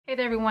Hey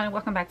there everyone, and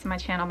welcome back to my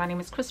channel. My name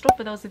is Crystal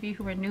for those of you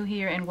who are new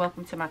here, and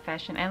welcome to my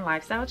fashion and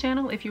lifestyle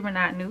channel. If you were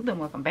not new, then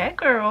welcome back,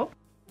 girl.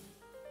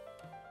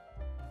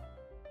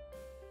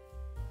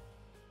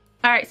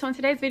 Alright, so in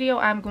today's video,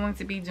 I'm going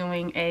to be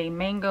doing a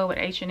Mango at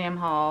H&M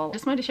haul.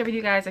 Just wanted to share with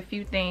you guys a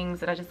few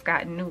things that I just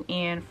got new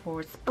in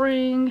for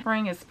spring.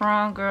 Spring is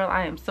sprung, girl.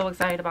 I am so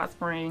excited about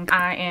spring.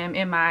 I am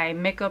in my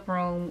makeup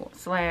room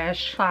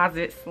slash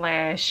closet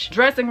slash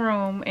dressing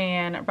room,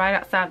 and right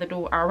outside the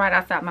door, or right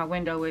outside my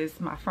window,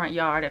 is my front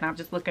yard, and I'm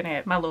just looking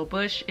at my little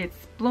bush.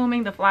 It's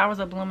blooming. The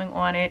flowers are blooming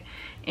on it,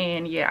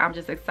 and yeah, I'm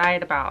just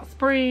excited about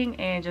spring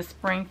and just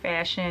spring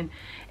fashion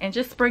and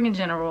just spring in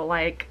general.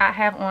 Like, I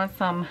have on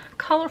some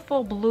colorful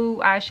blue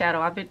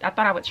eyeshadow. I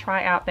thought I would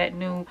try out that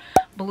new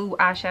blue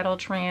eyeshadow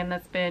trend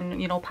that's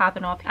been, you know,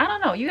 popping off. I don't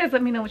know, you guys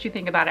let me know what you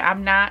think about it.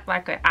 I'm not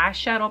like an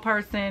eyeshadow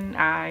person.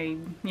 I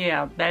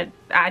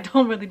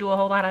don't really do a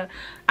whole lot of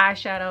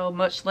eyeshadow,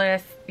 much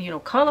less, you know,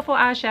 colorful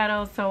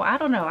eyeshadows. So I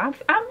don't know,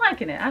 I'm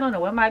liking it. I don't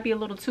know, it might be a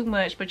little too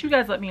much, but you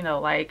guys let me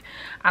know. Like,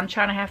 I'm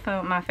trying to have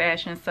fun with my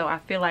fashion, so I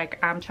feel like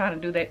I'm trying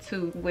to do that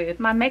too with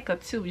my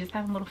makeup too. Just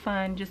having a little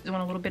fun, just doing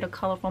a little bit of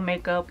colorful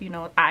makeup, you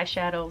know,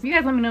 eyeshadows. You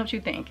guys let me know what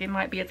you think. It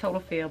might be a total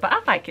fail, but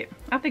I like it.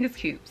 I think it's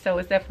cute. So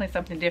it's definitely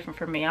something different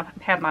for me. I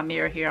have my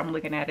mirror here, I'm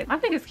looking at it. I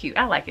think it's cute.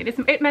 I like it.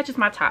 It matches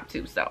my top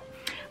too. So,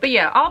 but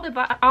yeah,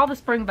 all the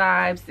spring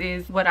vibes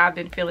is what I've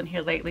been feeling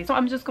here lately. So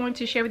I'm just going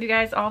to share with you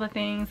guys all the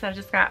things that I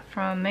just got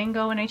from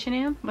Mango and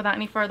H&M. Without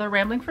any further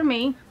rambling from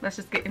me, let's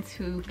just get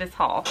into this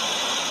haul.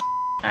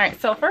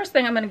 Alright, so first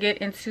thing I'm going to get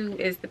into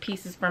is the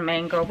pieces from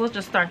Mango. We'll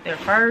just start there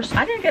first.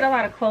 I didn't get a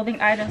lot of clothing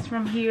items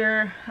from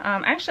here.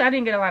 Actually, I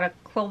didn't get a lot of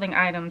clothing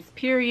items,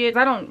 period.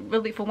 I don't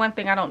really, for one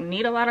thing, I don't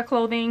need a lot of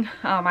clothing.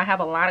 I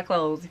have a lot of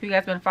clothes. If you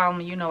guys been following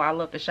me, you know I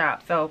love to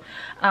shop. So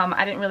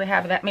I didn't really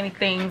have that many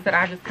things that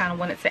I just kind of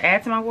wanted to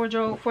add to my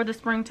wardrobe for the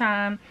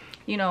springtime.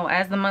 You know,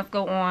 as the months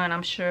go on,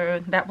 I'm sure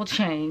that will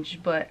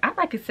change, but I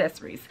like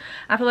accessories.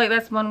 I feel like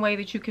that's one way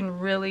that you can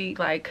really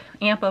like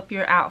amp up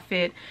your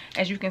outfit.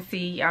 As you can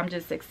see, I'm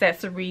just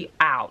accessory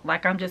out.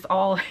 Like, I'm just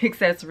all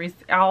accessories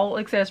all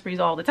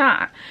the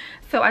time.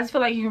 So I just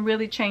feel like you can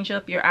really change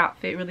up your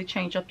outfit, really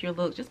change up your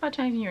look just by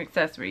changing your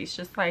accessories.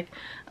 Just like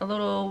a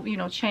little, you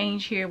know,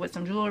 change here with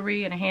some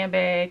jewelry and a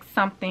handbag,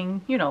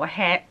 something, you know, a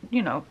hat,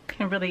 you know,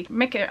 can really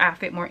make your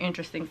outfit more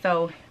interesting.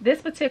 So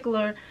this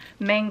particular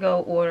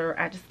Mango order,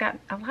 I just got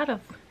a lot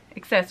of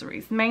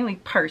accessories, mainly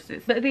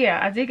purses. But yeah,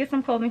 I did get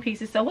some clothing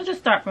pieces, so we'll just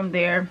start from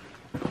there.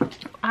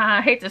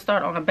 I hate to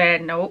start on a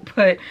bad note,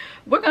 but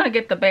we're gonna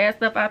get the bad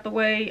stuff out the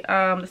way.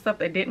 The stuff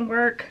that didn't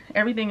work,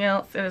 everything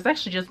else, and it's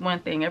actually just one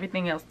thing,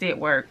 everything else did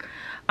work.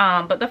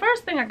 But the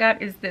first thing I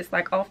got is this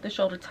like off the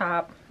shoulder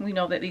top. We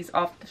know that these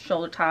off the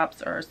shoulder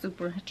tops are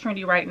super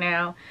trendy right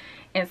now,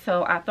 and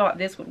so I thought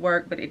this would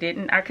work, but it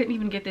didn't. I couldn't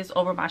even get this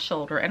over my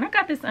shoulder, and I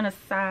got this in a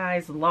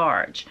size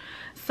large.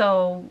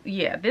 So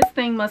yeah, this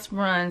thing must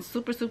run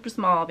super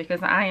small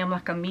because I am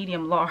like a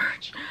medium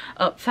large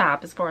up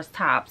top as far as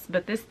tops.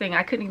 But this thing,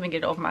 I couldn't even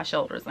get it over my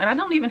shoulders, and I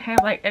don't even have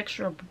like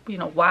extra, you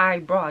know,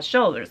 wide broad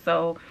shoulders.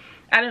 So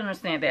I don't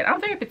understand that. I'm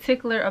very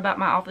particular about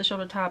my off the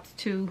shoulder tops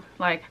too.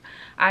 Like,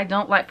 I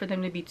don't like for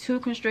them to be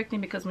too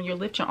constricting, because when you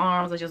lift your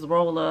arms, they just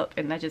roll up,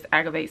 and that just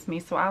aggravates me.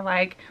 So I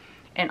like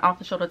an off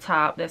the shoulder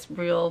top that's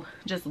real,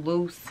 just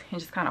loose, and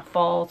just kind of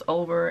falls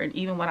over. And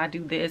even when I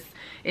do this,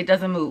 it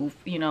doesn't move,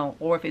 you know,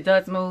 or if it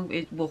does move,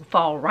 it will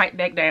fall right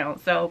back down.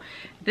 So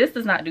this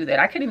does not do that.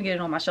 I couldn't even get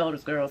it on my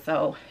shoulders, girl.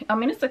 So I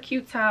mean, it's a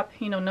cute top,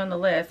 you know,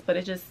 nonetheless, but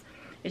it just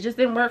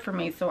didn't work for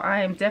me. So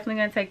I am definitely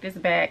gonna take this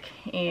back,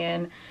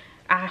 and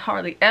I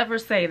hardly ever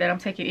say that I'm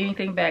taking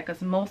anything back,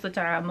 because most of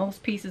the time,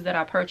 most pieces that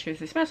I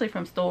purchase, especially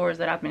from stores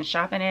that I've been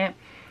shopping at,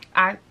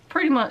 I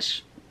pretty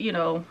much, you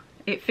know,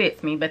 it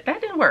fits me. But that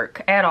didn't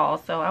work at all.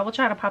 So I will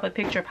try to pop a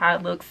picture of how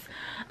it looks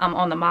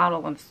on the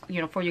model, and,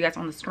 you know, for you guys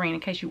on the screen in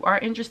case you are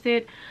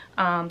interested.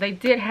 They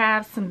did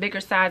have some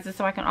bigger sizes,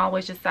 so I can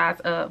always just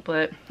size up,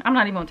 but I'm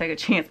not even gonna take a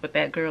chance with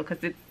that, girl, because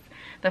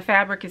the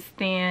fabric is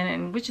thin,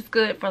 and which is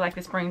good for like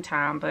the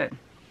springtime. But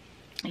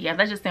yeah,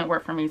 that just didn't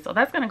work for me, so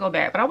that's gonna go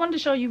back. But I wanted to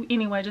show you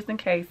anyway, just in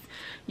case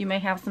you may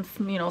have some,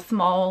 you know,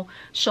 small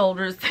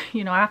shoulders.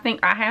 You know, I think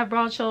I have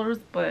broad shoulders,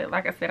 but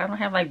like I said, I don't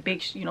have like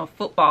big, you know,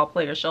 football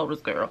player shoulders,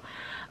 girl.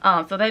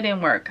 So that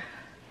didn't work.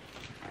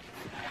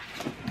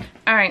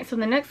 All right, so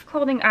the next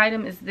clothing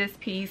item is this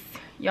piece.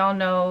 Y'all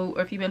know,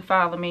 or if you've been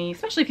following me,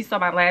 especially if you saw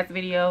my last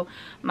video,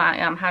 my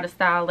how to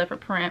style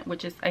leopard print,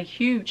 which is a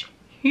huge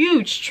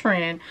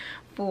trend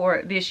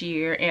for this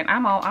year, and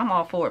I'm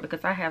all for it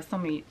because I have so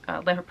many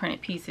leopard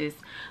printed pieces.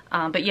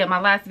 But yeah, my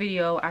last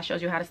video I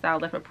showed you how to style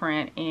leopard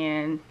print,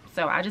 and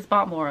so I just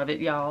bought more of it,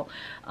 y'all.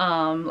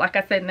 Like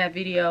I said in that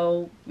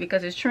video,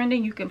 because it's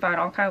trending, you can find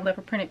all kinds of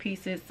leopard printed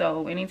pieces.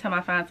 So anytime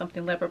I find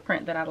something leopard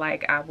print that I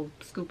like, I will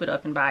scoop it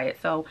up and buy it.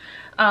 So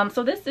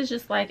so this is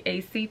just like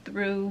a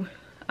see-through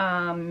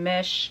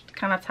mesh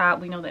kind of top.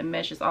 We know that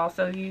mesh is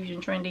also huge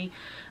and trendy,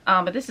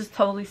 but this is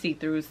totally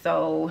see-through,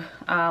 so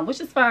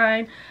which is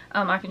fine.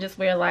 I can just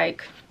wear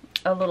like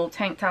a little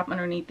tank top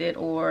underneath it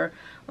or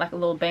like a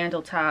little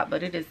bandeau top,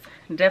 but it is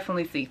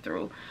definitely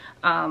see-through.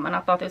 And I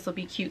thought this would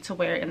be cute to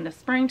wear in the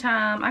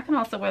springtime. I can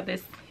also wear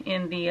this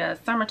in the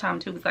summertime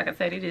too, because like I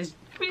said, it is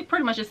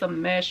pretty much just a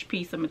mesh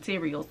piece of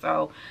material.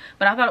 So,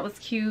 but I thought it was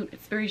cute.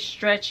 It's very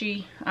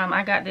stretchy.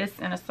 I got this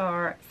in a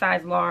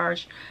size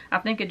large. I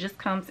think it just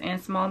comes in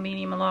small,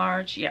 medium, and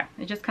large. Yeah,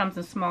 it just comes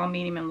in small,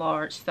 medium, and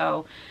large.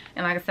 So,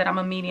 and like I said, I'm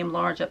a medium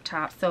large up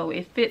top, so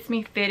it fits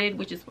me fitted,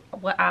 which is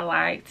what I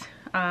liked.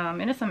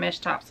 And it's a mesh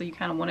top, so you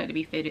kind of want it to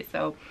be fitted.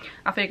 So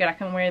I figured I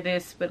can wear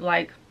this with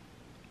like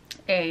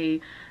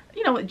a,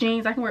 you know, with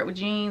jeans. I can wear it with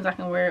jeans. I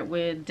can wear it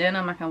with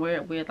denim. I can wear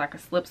it with like a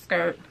slip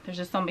skirt. There's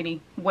just so many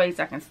ways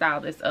I can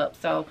style this up.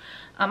 So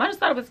I just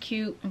thought it was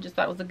cute and just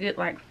thought it was a good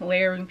like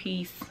layering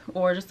piece,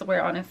 or just to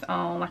wear on its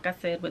own, like I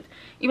said, with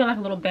even like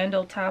a little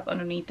bandeau top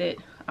underneath it.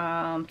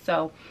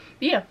 So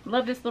yeah,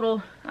 love this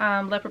little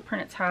leopard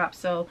printed top.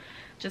 So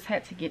just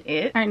had to get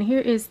it. All right, and here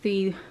is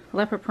the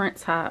leopard print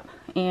top,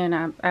 and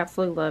I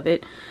absolutely love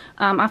it.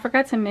 I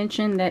forgot to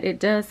mention that it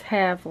does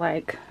have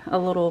like a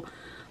little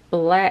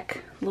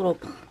black little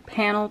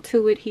panel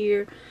to it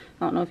here.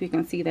 I don't know if you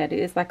can see that. It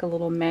is like a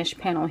little mesh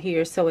panel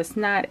here, so it's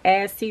not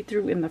as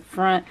see-through in the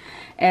front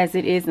as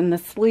it is in the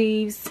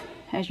sleeves.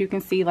 As you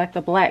can see, like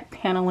the black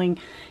paneling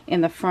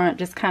in the front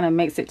just kind of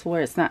makes it to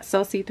where it's not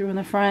so see-through in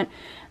the front.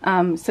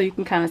 So you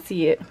can kind of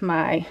see it,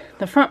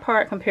 the front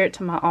part compared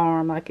to my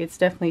arm, like it's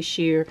definitely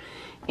sheer,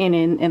 and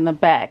in the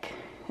back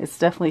it's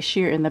definitely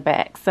sheer in the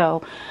back.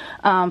 So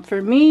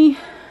for me,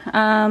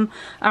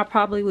 I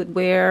probably would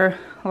wear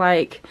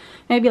like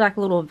maybe like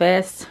a little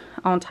vest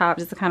on top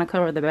just to kind of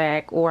cover the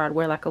back, or I'd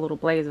wear like a little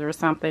blazer or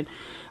something.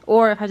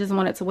 Or if I just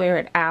wanted to wear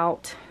it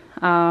out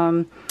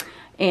and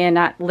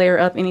not layer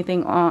up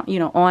anything on, you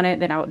know, on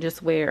it, then I would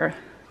just wear,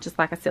 just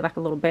like I said, like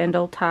a little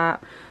bandeau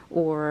top,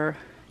 or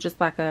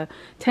just like a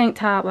tank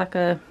top, like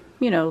a,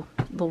 you know,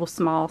 little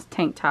small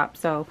tank top.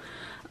 So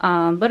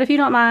but if you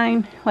don't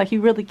mind, like you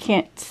really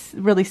can't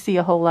really see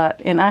a whole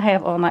lot, and I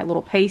have on like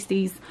little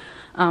pasties,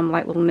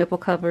 like little nipple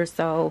covers.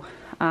 So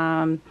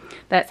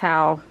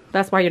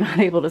that's why you're not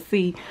able to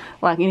see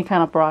like any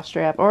kind of bra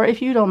strap, or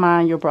if you don't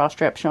mind your bra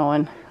strap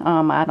showing.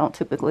 I don't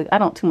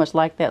too much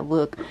like that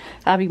look.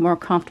 I'd be more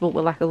comfortable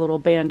with like a little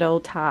bandeau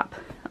top.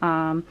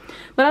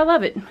 But I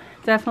love it.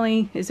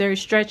 Definitely is very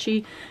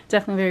stretchy,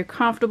 definitely very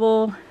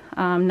comfortable,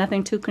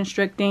 nothing too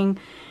constricting.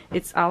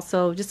 It's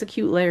also just a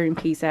cute layering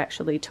piece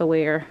actually to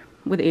wear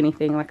with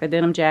anything, like a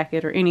denim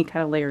jacket or any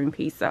kind of layering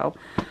piece. So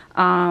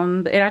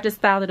and I just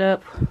styled it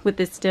up with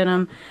this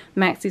denim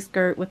maxi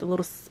skirt with a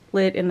little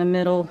split in the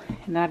middle,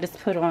 and I just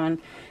put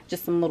on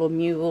just some little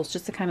mules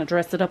just to kind of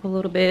dress it up a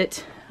little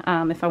bit,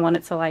 if I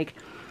wanted to, like,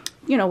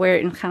 you know, wear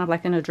it in kind of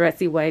like in a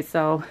dressy way.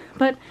 So,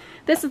 but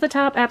this is the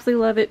top.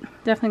 Absolutely love it.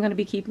 Definitely going to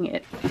be keeping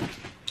it.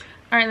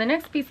 All right, the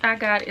next piece I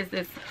got is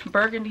this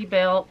burgundy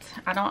belt.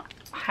 I don't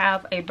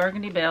have a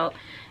burgundy belt,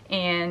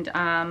 and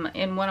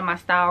in one of my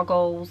style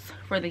goals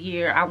for the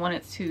year, I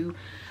wanted to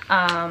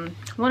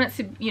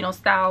you know,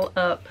 style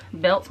up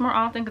belts more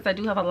often, because I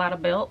do have a lot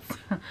of belts.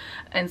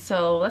 And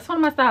so that's one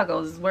of my style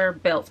goals, is wear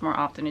belts more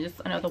often. It's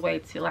just another way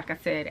to, like I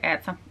said,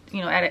 add some,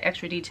 you know, add an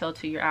extra detail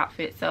to your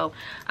outfit. So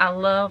I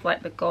love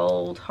like the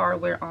gold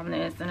hardware on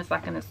this, and it's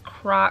like in this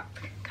croc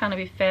kind of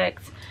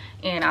effect,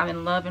 and I'm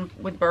in love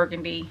with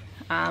burgundy.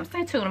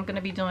 Stay tuned. I'm going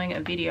to be doing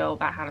a video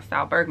about how to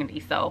style burgundy,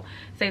 so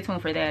stay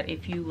tuned for that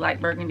if you like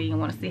burgundy and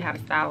want to see how to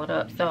style it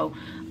up. So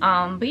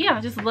but yeah,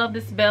 I just love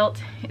this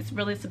belt. It's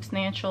really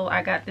substantial.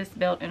 I got this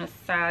belt in a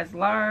size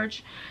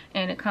large,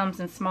 and it comes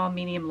in small,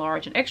 medium,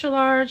 large, and extra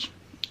large.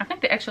 I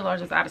think the extra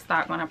large is out of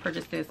stock when I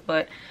purchased this,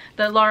 but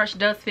the large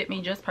does fit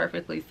me just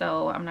perfectly,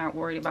 so I'm not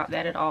worried about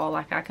that at all.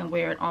 Like, I can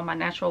wear it on my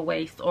natural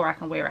waist, or I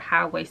can wear it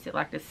high-waisted,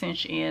 like to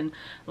cinch in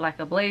like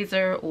a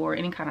blazer or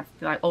any kind of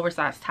like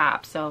oversized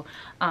top. So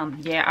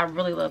yeah, I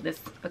really love this.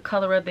 The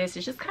color of this,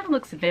 it just kind of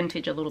looks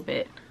vintage a little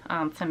bit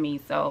to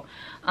me. So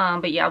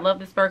but yeah, I love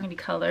this burgundy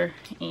color,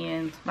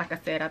 and like I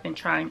said, I've been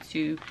trying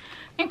to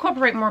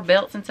incorporate more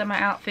belts into my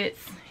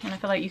outfits, and I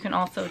feel like you can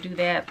also do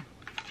that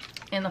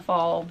in the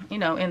fall, you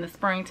know, in the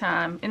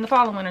springtime, in the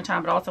fall and winter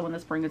time, but also in the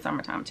spring and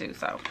summertime too.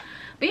 So,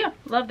 but yeah,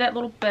 love that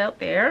little belt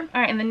there.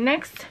 All right, and the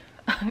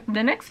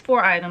next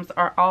 4 items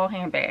are all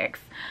handbags.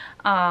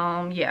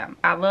 Yeah,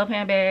 I love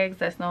handbags.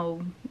 That's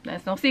no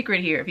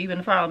secret here. If you've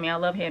been following me, I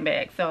love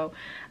handbags. So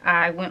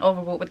I went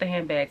overboard with the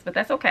handbags, but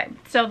that's okay.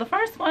 So the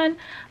first one,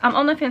 I'm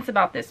on the fence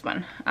about this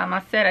one.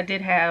 I said I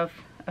did have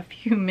a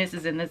few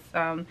misses in this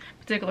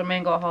particular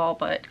mango haul,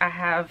 but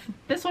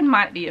this one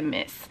might be a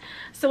miss.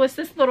 So it's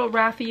this little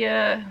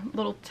raffia,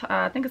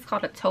 I think it's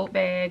called a tote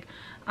bag.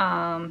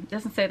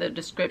 Doesn't say the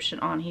description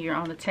on here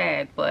on the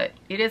tag, but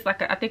it is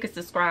like I think it's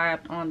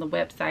described on the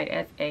website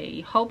as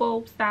a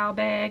hobo style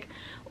bag,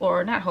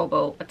 or not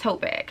hobo, a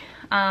tote bag.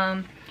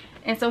 And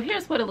so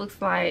here's what it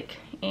looks like,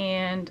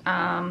 and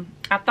I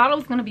thought it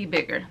was going to be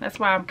bigger. That's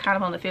why I'm kind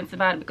of on the fence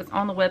about it, because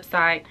on the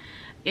website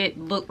it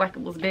looked like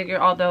it was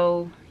bigger,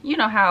 although you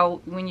know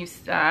how when you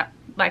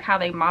like how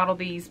they model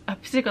these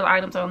particular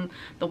items on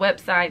the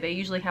website, they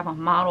usually have a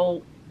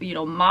model you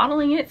know,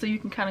 modeling it so you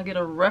can kind of get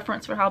a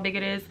reference for how big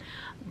it is.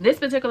 This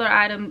particular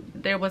item,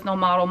 there was no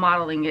model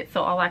modeling it,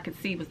 so all I could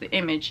see was the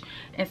image.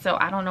 And so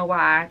I don't know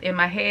why. In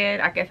my head,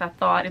 I guess I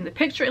thought in the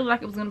picture it looked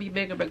like it was gonna be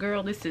bigger, but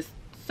girl, this is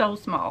so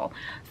small.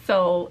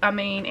 So I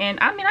mean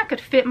I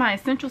could fit my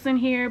essentials in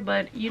here,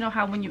 but you know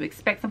how when you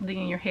expect something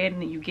in your head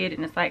and then you get it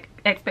and it's like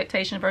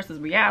expectation versus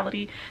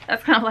reality.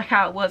 That's kind of like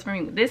how it was for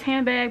me with this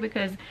handbag,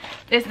 because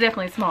it's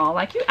definitely small.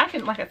 Like I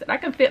can, like I said, I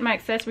can fit my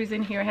accessories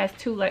in here. It has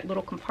two like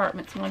little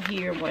compartments, one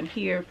here, one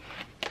here.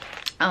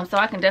 So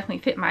I can definitely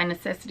fit my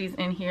necessities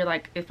in here.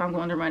 Like if I'm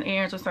going to run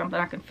errands or something,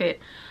 I can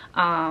fit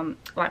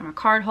like my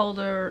card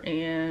holder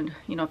and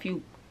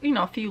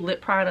a few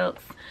lip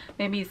products,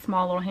 maybe a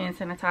small little hand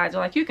sanitizer.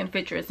 Like you can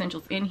fit your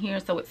essentials in here,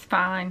 so it's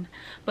fine.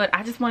 But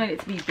I just wanted it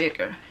to be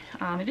bigger.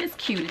 It is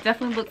cute. It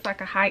definitely looks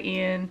like a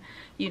high-end,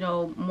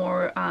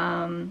 more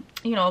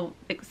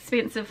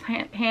expensive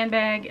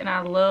handbag, and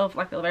I love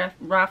like the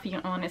raffia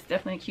on it. It's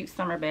definitely a cute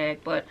summer bag,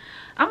 but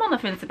I'm on the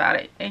fence about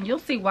it, and you'll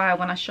see why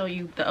when I show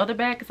you the other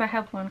bag, because I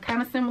have one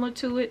kind of similar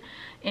to it,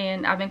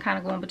 and I've been kind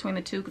of going between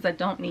the two because I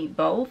don't need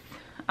both.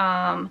 But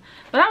I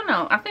don't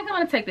know, I think I'm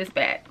gonna take this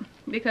bag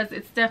because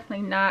it's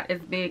definitely not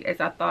as big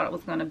as I thought it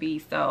was gonna be.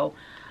 So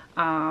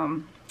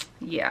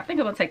yeah, I think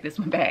I'm gonna take this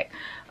one back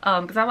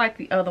because I like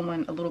the other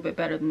one a little bit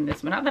better than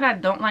this one. Not that I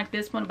don't like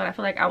this one, but I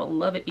feel like I would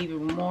love it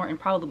even more and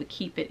probably would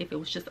keep it if it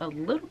was just a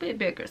little bit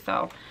bigger.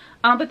 So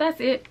but that's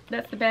it.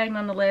 That's the bag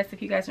nonetheless.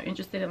 If you guys are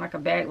interested in like a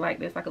bag like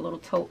this, like a little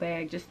tote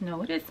bag, just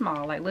know it is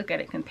small. Like look at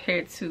it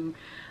compared to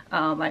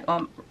like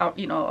on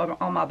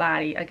my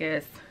body, I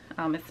guess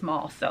it's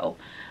small. So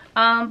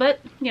but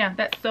yeah,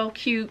 that's so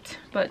cute,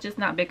 but just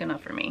not big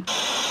enough for me.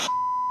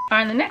 All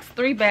right, the next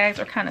three bags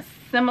are kind of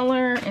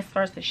similar as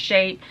far as the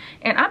shape,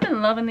 and I've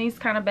been loving these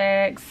kind of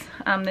bags.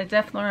 They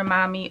definitely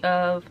remind me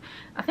of,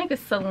 I think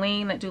it's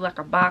Celine that do like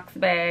a box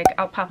bag.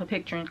 I'll pop a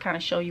picture and kind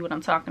of show you what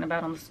I'm talking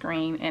about on the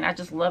screen, and I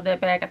just love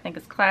that bag. I think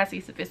it's classy,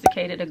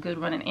 sophisticated, a good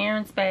running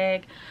errands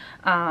bag,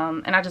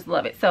 and I just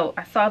love it. So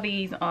I saw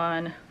these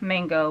on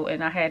Mango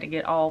and I had to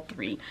get all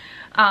three.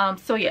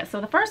 So yeah,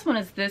 so the first one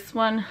is this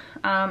one,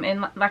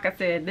 and like I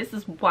said, this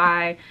is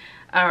why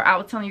I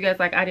was telling you guys,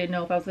 like I didn't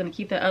know if I was going to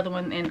keep the other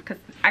one, and because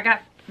I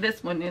got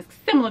this one, is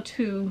similar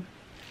to,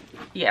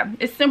 yeah,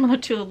 it's similar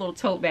to a little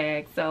tote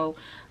bag. So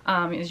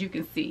as you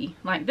can see,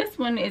 like this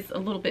one is a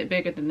little bit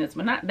bigger than this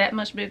one, not that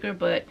much bigger,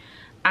 but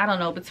I don't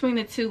know, between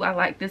the two I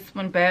like this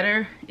one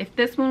better. If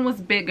this one was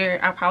bigger,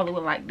 I probably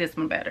would like this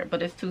one better,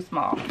 but it's too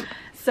small.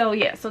 So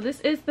yeah, so this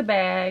is the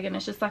bag, and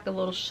it's just like a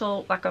little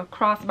shoulder, like a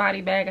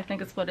crossbody bag, I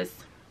think it's what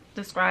it's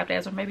described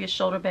as, or maybe a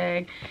shoulder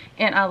bag.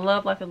 And I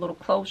love like the little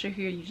closure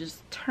here. You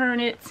just turn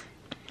it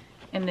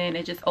and then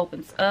it just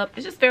opens up.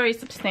 It's just very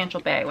substantial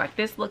bag. Like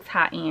this looks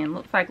high-end,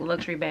 looks like a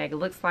luxury bag. It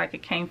looks like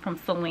it came from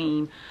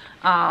Celine.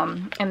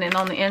 And then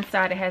on the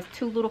inside it has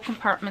two little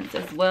compartments,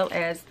 as well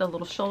as the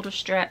little shoulder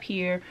strap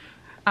here.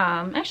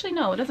 Actually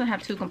no, it doesn't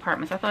have two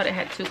compartments. I thought it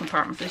had two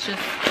compartments. It's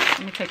just,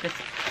 let me take this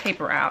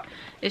paper out.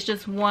 It's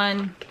just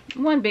one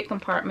big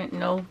compartment,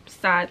 no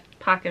side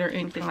pocket or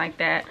anything like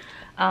that.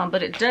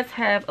 But it does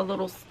have a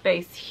little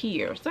space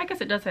here, so I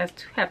guess it does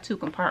have two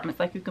compartments.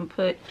 Like you can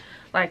put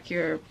like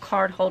your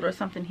card holder or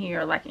something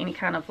here, or like any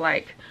kind of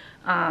like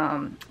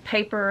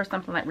paper or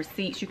something, like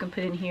receipts you can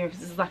put in here.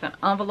 This is like an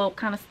envelope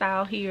kind of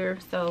style here,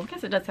 so I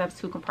guess it does have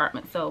two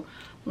compartments. So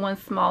one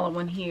smaller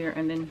one here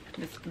and then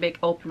this big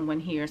open one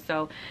here.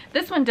 So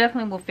this one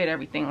definitely will fit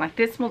everything. Like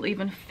this will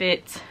even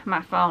fit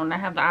my phone. I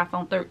have the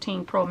iPhone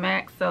 13 Pro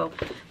Max, so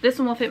this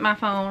one will fit my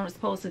phone as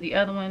opposed to the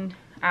other one.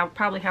 I'll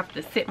probably have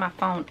to sit my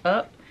phone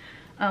up.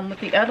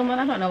 With the other one,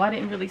 I don't know, I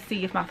didn't really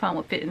see if my phone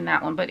would fit in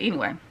that one. But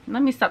anyway,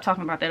 let me stop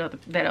talking about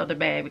that other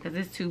bag, because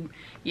it's too,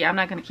 yeah, I'm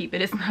not gonna keep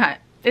it.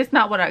 It's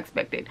not what I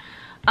expected.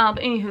 But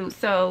anywho,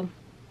 so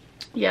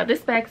yeah,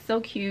 this bag's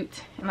so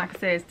cute, and like I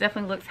said, it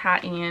definitely looks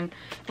high-end.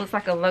 Looks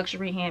like a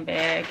luxury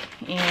handbag,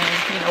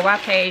 and why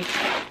pay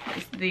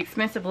the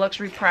expensive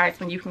luxury price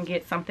when you can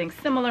get something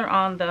similar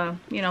on the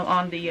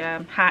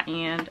high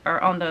end,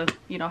 or on the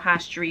high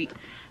street,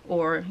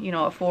 or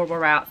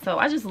affordable route. So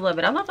I just love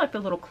it. I love like the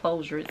little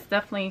closure. It's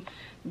definitely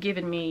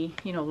giving me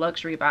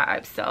luxury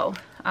vibes. So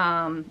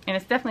and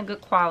it's definitely good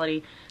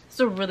quality. It's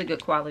a really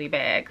good quality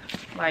bag.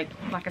 Like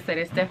I said,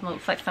 it's definitely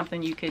looks like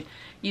something you could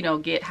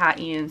get high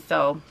end.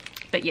 So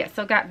but yeah,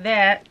 so got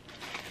that,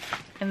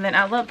 and then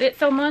I loved it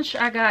so much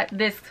I got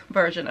this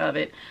version of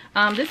it.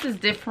 This is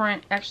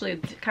different, actually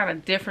kind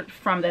of different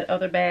from that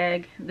other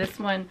bag. This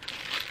one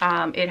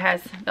it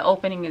has, the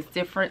opening is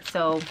different,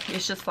 so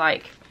it's just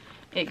like,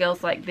 it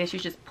goes like this. You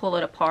just pull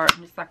it apart,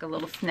 and it's like a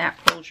little snap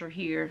closure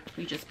here.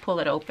 You just pull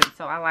it open.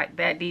 So I like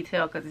that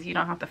detail because you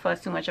don't have to fuss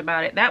too much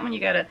about it. That one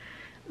you gotta,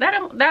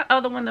 that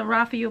other one, the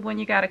raffia one,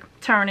 you gotta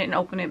turn it and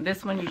open it.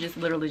 This one you just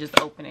literally just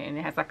open it, and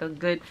it has like a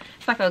good,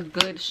 it's like a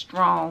good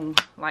strong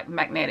like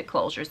magnetic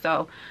closure.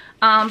 So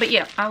but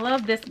yeah, I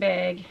love this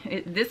bag.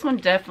 This one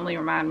definitely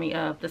reminded me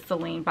of the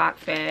Celine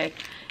box bag,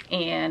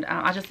 and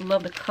I just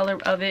love the color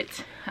of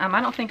it.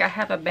 I don't think I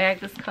have a bag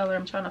this color.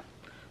 I'm trying to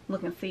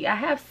look and see. I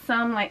have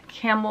some like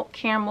caramel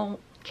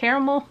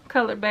caramel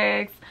colored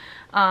bags,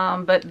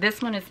 but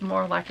this one is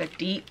more like a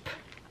deep,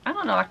 I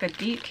don't know, like a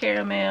deep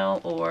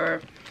caramel,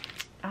 or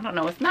I don't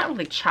know, it's not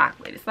really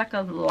chocolate, it's like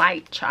a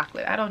light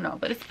chocolate, I don't know,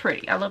 but it's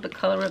pretty. I love the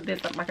color of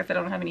this. Like I said,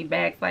 I don't have any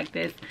bags like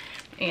this,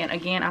 and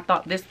again, I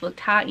thought this looked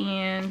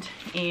high-end.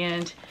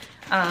 And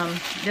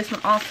this one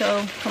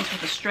also comes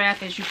with a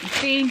strap, as you can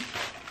see,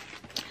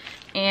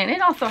 and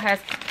it also has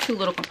two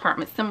little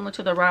compartments similar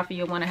to the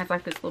raffia one. It has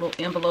like this little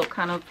envelope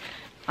kind of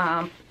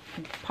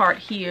part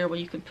here where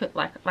you can put,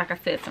 like I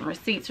said, some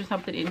receipts or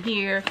something in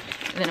here.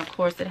 And then of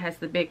course it has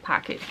the big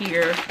pocket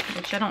here,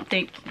 which I don't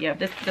think, yeah,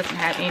 this doesn't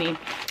have any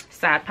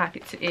side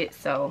pocket to it.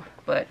 So,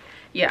 but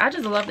yeah, I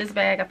just love this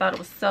bag. I thought it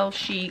was so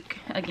chic,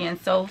 again,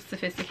 so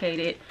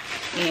sophisticated,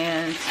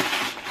 and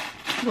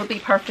would be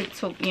perfect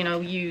to, you know,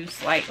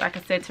 use like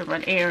I said, to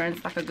run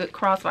errands, like a good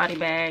crossbody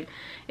bag.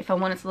 If I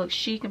wanted to look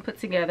chic and put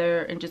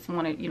together and just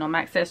wanted, you know,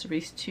 my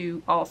accessories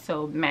to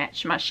also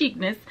match my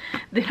chicness,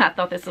 then I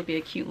thought this would be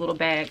a cute little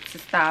bag to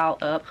style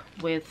up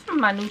with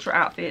my neutral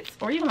outfits,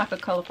 or even like a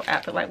colorful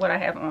outfit like what I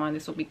have on.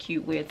 This will be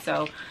cute with.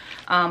 So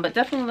but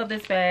definitely love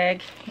this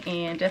bag,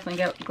 and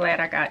definitely glad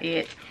I got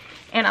it.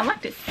 And I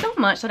liked it so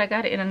much that I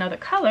got it in another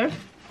color,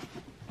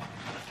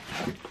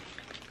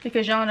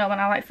 because y'all know when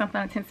I like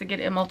something, I tend to get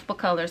it in multiple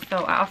colors. So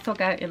I also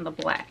got it in the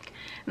black,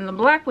 and the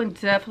black one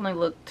definitely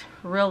looked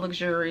real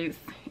luxurious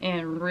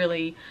and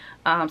really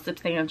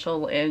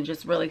substantial and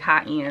just really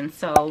high-end.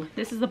 So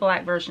this is the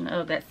black version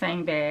of that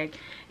same bag,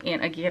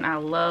 and again, I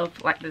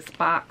love like this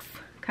box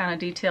kind of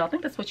detail. I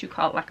think that's what you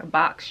call it, like a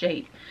box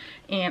shape.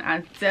 And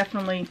I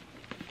definitely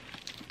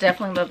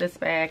love this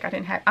bag.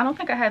 I don't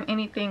think I have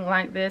anything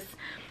like this.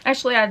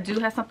 Actually, I do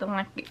have something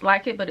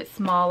like it, but it's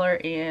smaller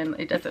and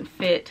it doesn't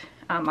fit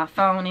my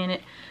phone in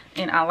it,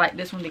 and I like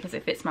this one because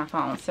it fits my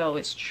phone. So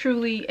it's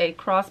truly a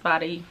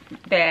crossbody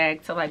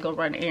bag to like go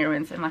run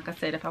errands. And like I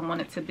said, if I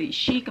wanted to be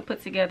chic and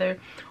put together,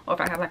 or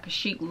if I have like a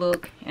chic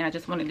look and I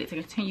just wanted it to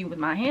continue with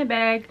my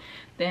handbag,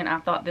 then I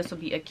thought this would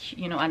be a,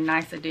 you know, a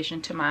nice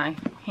addition to my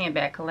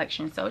handbag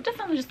collection. So it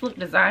definitely just looked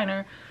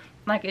designer.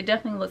 Like, it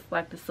definitely looks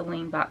like the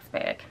Celine box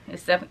bag.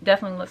 It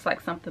definitely looks like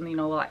something, you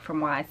know, like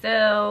from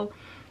YSL.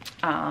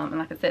 And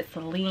like I said,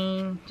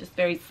 Celine, just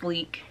very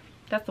sleek.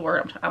 That's the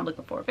word I'm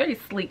looking for. Very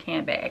sleek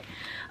handbag.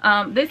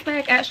 This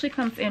bag actually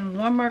comes in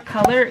one more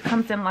color. It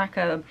comes in like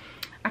a,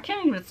 I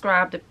can't even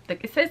describe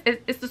it says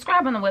it's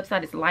described on the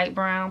website. It's light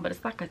brown, but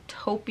it's like a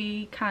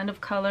taupey kind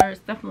of color. It's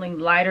definitely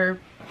lighter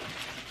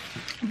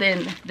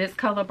than this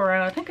color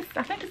brown. I think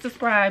it's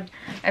described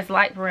as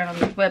light brown on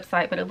the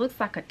website, but it looks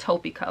like a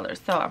taupey color.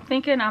 So I'm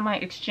thinking I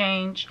might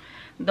exchange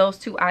those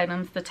two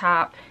items, the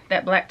top,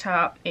 that black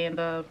top, and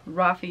the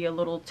raffia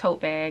little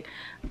tote bag.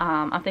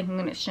 I'm thinking I'm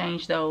gonna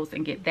exchange those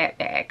and get that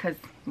bag, because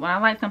when I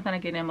like something, I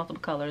get in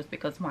multiple colors,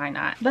 because why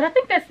not? But I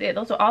think that's it.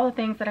 Those are all the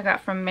things that I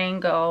got from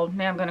Mango.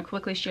 Now I'm gonna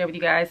quickly share with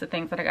you guys the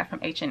things that I got from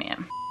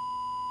H&M.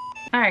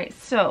 Alright,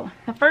 so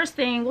the first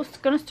thing, we're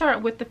gonna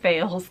start with the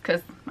fails,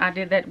 because I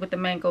did that with the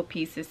Mango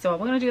pieces. So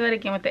we're gonna do that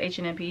again with the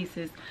H&M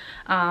pieces.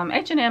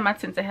 H&M, I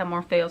tend to have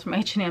more fails from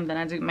H&M than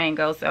I do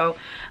Mango. So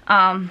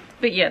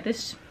but yeah,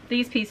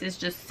 these pieces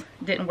just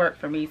didn't work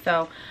for me.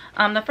 So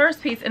the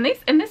first piece, and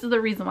this is the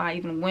reason why I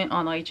even went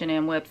on the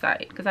H&M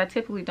website, because I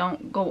typically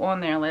don't go on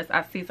there unless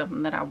I see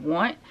something that I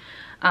want,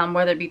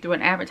 whether it be through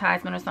an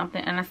advertisement or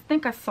something. And I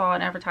think I saw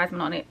an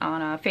advertisement on it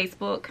on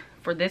Facebook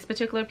for this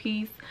particular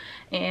piece.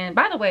 And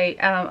by the way,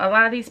 a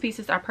lot of these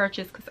pieces I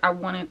purchased because I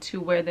wanted to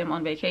wear them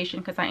on vacation,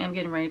 because I am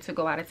getting ready to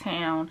go out of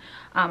town.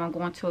 I'm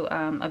going to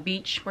a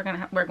beach. We're gonna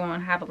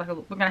have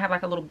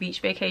like a little beach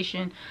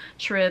vacation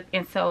trip,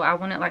 and so I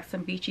wanted like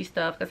some beachy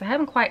stuff, because I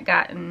haven't quite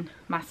gotten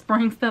my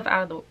spring stuff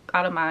out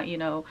of my, you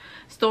know,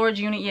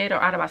 storage unit yet,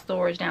 or out of my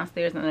storage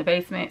downstairs in the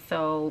basement.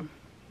 So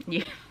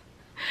yeah,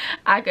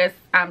 I guess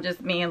I'm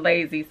just being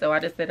lazy, so I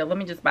just said, let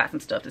me just buy some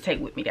stuff to take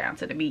with me down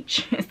to the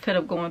beach instead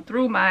of going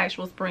through my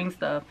actual spring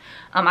stuff.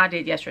 I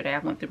did yesterday. I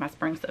went through my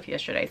spring stuff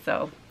yesterday,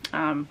 so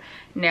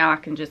now I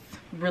can just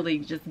really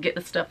just get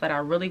the stuff that I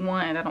really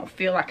want, and I don't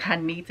feel like I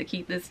need to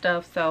keep this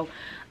stuff. So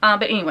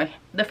but anyway,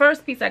 the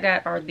first piece I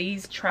got are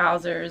these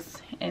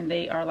trousers, and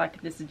they are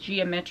like this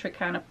geometric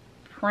kind of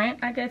print,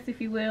 I guess, if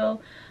you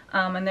will,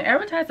 and they're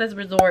advertised as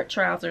resort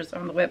trousers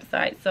on the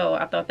website. So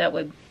I thought that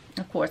would,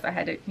 of course, I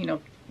had to, you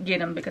know, get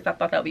them, because I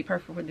thought that would be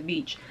perfect for the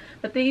beach.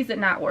 But these did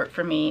not work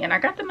for me, and I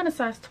got them in a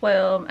size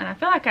 12, and I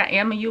feel like I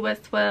am a US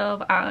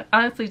 12. I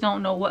honestly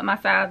don't know what my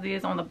size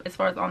is on the, as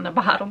far as on the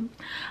bottom.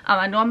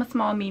 I know I'm a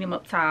small medium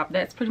up top.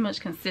 That's pretty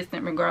much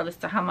consistent regardless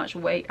to how much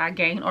weight I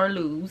gain or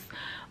lose.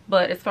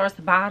 But as far as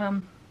the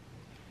bottom,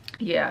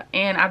 yeah,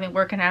 and I've been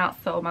working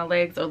out, so my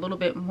legs are a little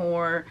bit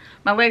more,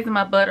 my legs and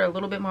my butt are a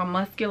little bit more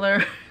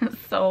muscular,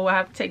 so I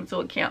have to take into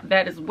account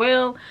that as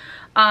well.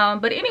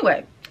 But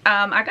anyway,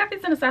 I got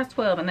these in a size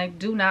 12 and they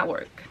do not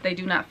work. They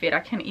do not fit. I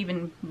can't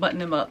even button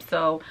them up.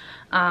 So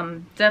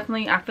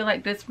definitely I feel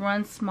like this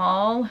runs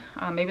small.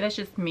 Maybe that's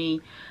just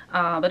me,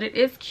 but it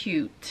is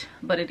cute.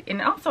 But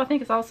and also I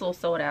think it's also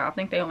sold out. I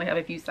think they only have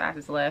a few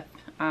sizes left.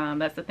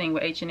 That's the thing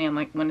with H&M,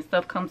 like when the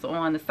stuff comes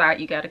on the site,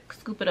 you got to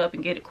scoop it up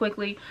and get it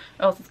quickly,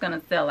 or else it's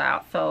gonna sell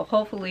out. So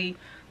hopefully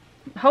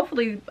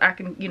I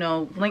can, you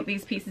know, link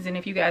these pieces, and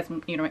if you guys,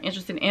 you know, are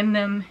interested in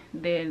them,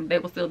 then they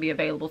will still be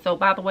available. So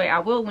by the way, I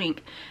will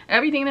link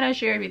everything that I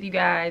share with you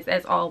guys.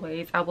 As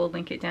always, I will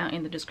link it down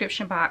in the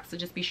description box, so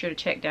just be sure to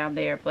check down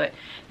there. But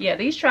yeah,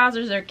 these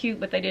trousers are cute,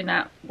 but they did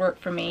not work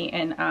for me,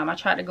 and I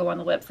tried to go on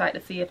the website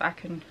to see if I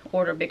can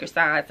order a bigger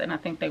size, and I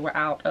think they were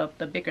out of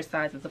the bigger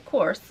sizes, of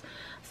course.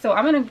 So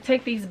I'm going to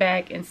take these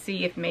back and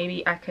see if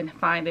maybe I can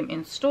find them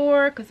in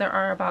store, because there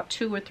are about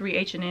 2 or 3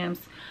 H&Ms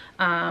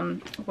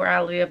where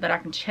I live that I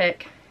can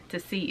check to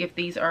see if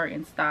these are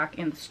in stock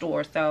in the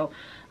store. So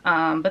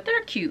but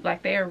they're cute,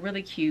 like they are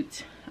really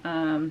cute.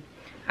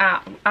 I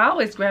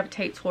always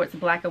gravitate towards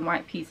black and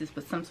white pieces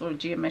with some sort of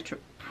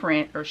geometric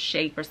print or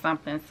shape or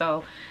something.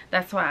 So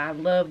that's why I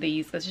love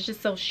these, because it's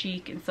just so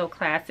chic and so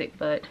classic,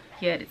 but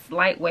yet it's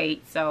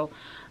lightweight. So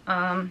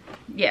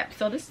yeah,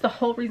 so this is the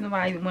whole reason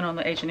why I went on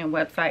the H&M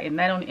website, and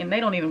they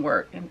don't even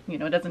work, and you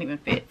know, it doesn't even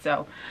fit.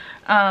 So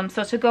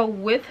so to go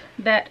with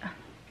that,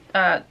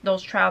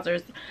 those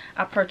trousers,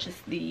 I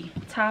purchased the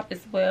top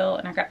as well,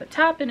 and I got the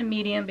top in a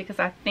medium because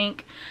I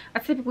think I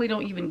typically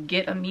don't even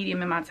get a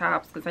medium in my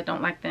tops because I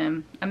don't like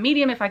them. A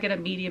medium, if I get a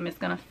medium, it's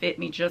gonna fit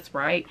me just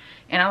right,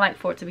 and I like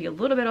for it to be a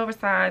little bit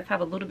oversized,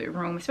 have a little bit of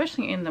room,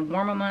 especially in the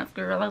warmer months.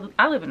 Girl,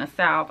 I live in the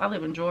South. I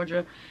live in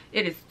Georgia.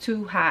 It is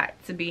too hot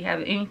to be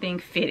having anything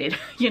fitted,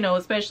 you know,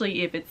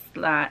 especially if it's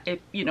not,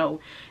 if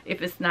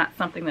it's not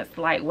something that's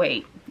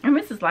lightweight. And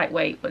this is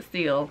lightweight, but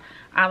still,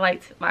 I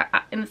like to,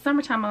 in the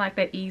summertime, I like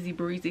that easy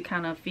breezy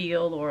kind of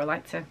feel, or I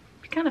like to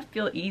kind of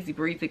feel easy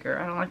breezy,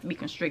 girl. I don't like to be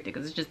constricted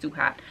because it's just too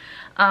hot.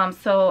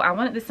 So I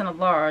wanted this in a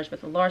large,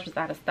 but the large was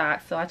out of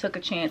stock, so I took a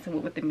chance and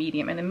went with the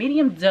medium, and the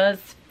medium does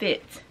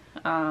fit,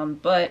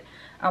 but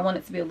I want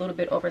it to be a little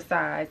bit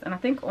oversized. And I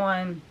think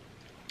on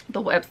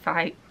the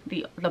website,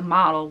 the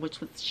model, which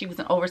was, she was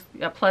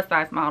a plus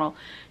size model,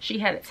 she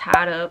had it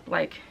tied up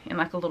like in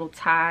like a little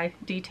tie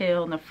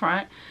detail in the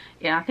front.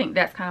 Yeah, I think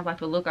that's kind of like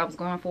the look I was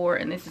going for,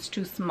 and this is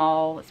too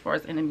small as far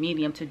as in a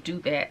medium to do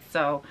that.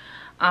 So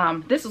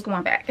this is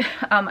going back.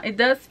 It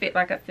does fit,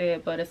 like I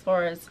said, but as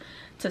far as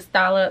to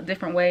style it up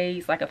different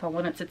ways, like if I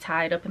wanted to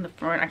tie it up in the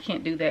front, I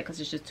can't do that because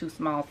it's just too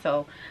small.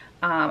 So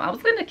I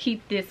was going to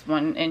keep this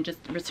one and just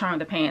return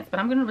the pants, but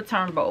I'm going to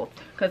return both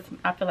because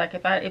I feel like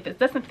if it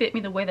doesn't fit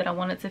me the way that I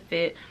want it to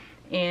fit,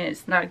 and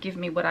it's not giving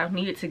me what I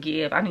need it to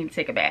give, I need to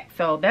take it back.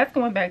 So that's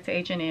going back to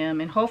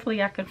H&M, and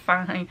hopefully I can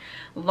find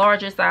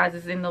larger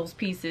sizes in those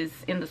pieces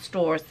in the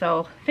store.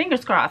 So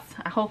fingers crossed,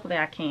 hopefully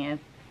I can.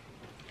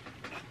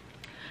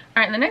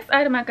 All right, the next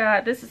item I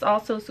got, this is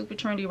also super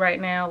trendy right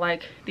now,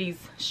 like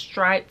these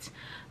striped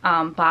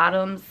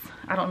bottoms.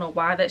 I don't know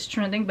why that's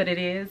trending, but it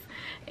is.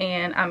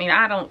 And I mean,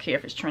 I don't care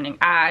if it's trending.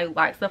 I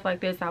like stuff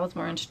like this. I was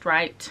wearing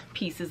striped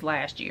pieces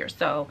last year,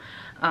 so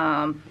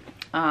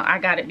I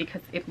got it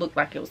because it looked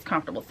like it was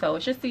comfortable. So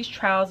it's just these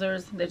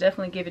trousers. They're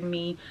definitely giving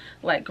me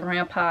like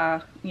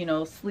grandpa, you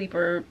know,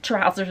 sleeper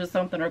trousers or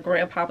something, or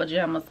grandpa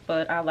pajamas,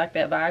 but I like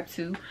that vibe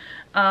too.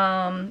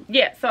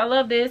 Yeah, so I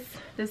love this.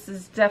 This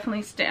is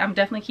definitely, I'm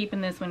definitely keeping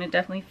this one. It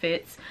definitely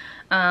fits.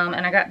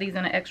 And I got these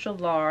in an extra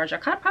large. I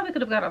probably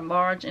could have got a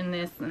large in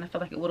this, and I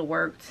feel like it would have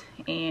worked.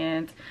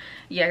 And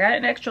yeah, I got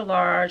an extra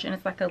large, and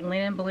it's like a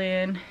linen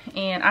blend.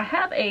 And I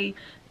have a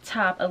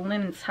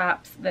linen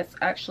tops that's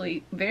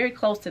actually very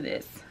close to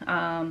this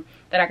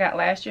that I got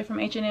last year from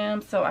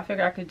H&M. So I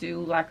figured I could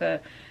do like a,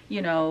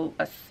 you know,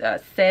 a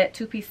set,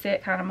 two-piece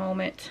set kind of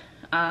moment,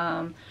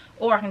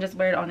 or I can just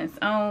wear it on its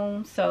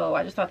own. So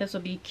I just thought this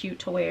would be cute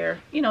to wear,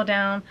 you know,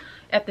 down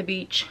at the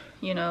beach,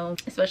 you know,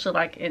 especially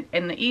like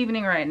in the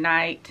evening or at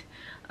night.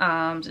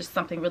 Just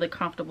something really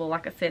comfortable,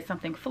 like I said,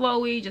 something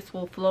flowy, just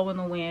will flow in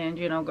the wind,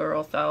 you know,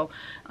 girl. So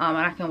and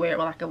I can wear it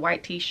with like a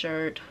white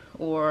t-shirt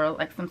or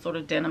like some sort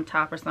of denim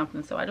top or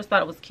something. So I just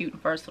thought it was cute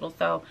and versatile.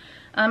 So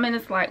and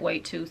it's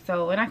lightweight too,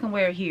 so, and I can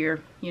wear it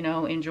here, you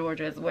know, in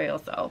Georgia as well.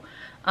 So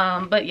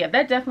but yeah,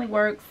 that definitely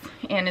works,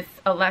 and it's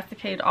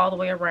elasticated all the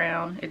way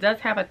around. It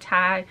does have a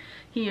tie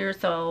here,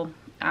 so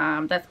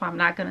that's why I'm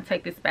not going to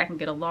take this back and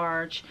get a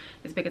large.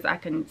 It's because I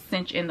can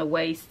cinch in the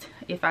waist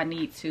if I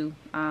need to.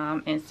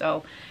 And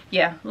so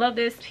yeah, love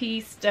this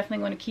piece. Definitely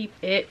going to keep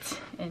it,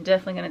 and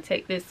definitely going to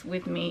take this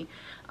with me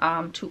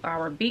to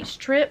our beach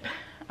trip.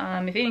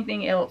 If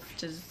anything else,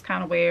 just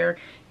kind of wear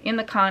in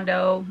the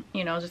condo,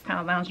 you know, just kind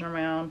of lounging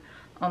around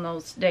on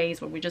those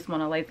days where we just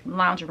want to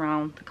lounge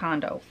around the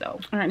condo. So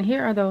all right, and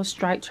here are those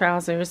striped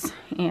trousers,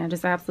 and I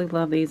just absolutely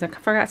love these. I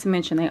forgot to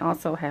mention they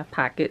also have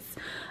pockets,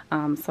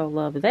 so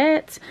love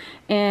that.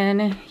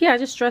 And yeah, I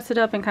just dress it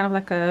up in kind of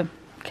like a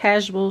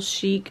casual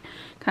chic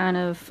kind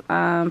of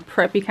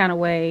preppy kind of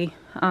way.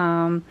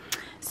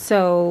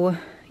 So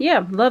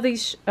yeah, love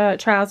these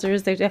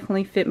trousers. They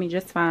definitely fit me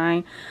just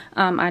fine.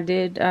 I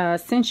did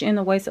cinch in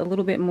the waist a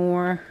little bit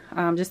more,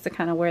 just to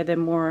kind of wear them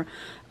more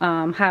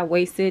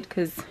high-waisted,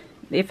 because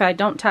if I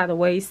don't tie the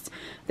waist,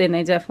 then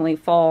they definitely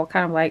fall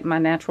kind of like my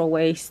natural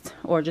waist,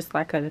 or just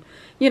like a,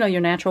 you know,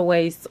 your natural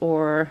waist,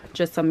 or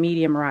just a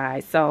medium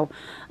rise. So,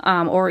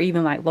 or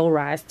even like low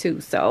rise too.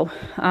 So,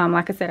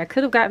 like I said, I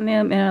could have gotten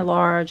them in a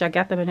large. I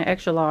got them in an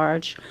extra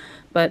large,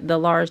 but the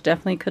large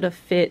definitely could have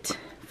fit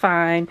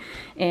fine.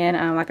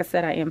 And like I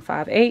said, I am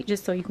 5'8",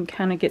 just so you can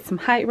kind of get some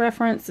height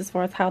reference as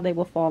far as how they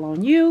will fall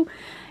on you.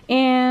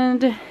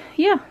 And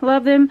yeah,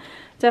 love them.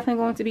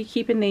 Definitely going to be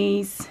keeping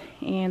these,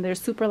 and they're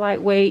super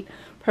lightweight,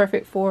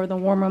 perfect for the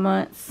warmer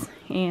months,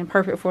 and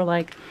perfect for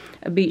like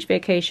a beach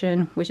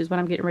vacation, which is what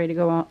I'm getting ready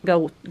to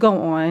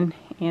go on,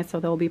 and so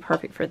they'll be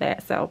perfect for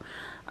that. So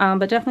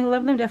but definitely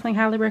love them, definitely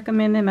highly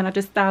recommend them. And I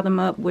just styled them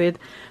up with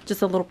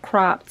just a little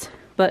cropped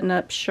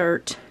button-up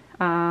shirt,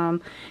 and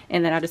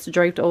then I just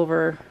draped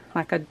over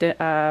like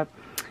a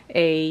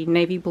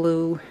navy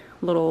blue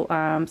little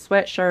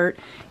sweatshirt,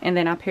 and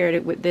then I paired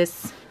it with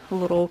this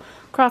little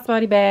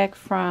crossbody bag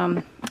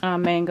from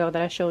Mango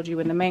that I showed you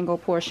in the Mango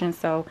portion.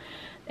 So,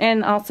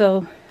 and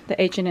also the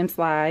H&M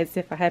slides,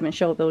 if I haven't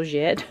showed those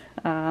yet.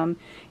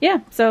 Yeah,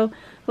 so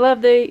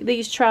love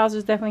these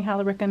trousers, definitely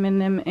highly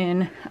recommend them,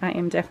 and I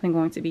am definitely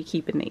going to be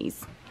keeping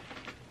these.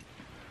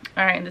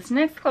 All right, this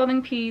next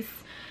clothing piece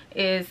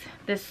is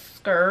this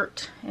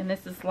skirt, and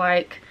this is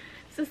like,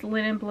 this is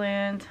linen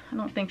blend. I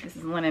don't think this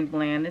is linen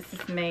blend. This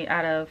is made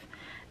out of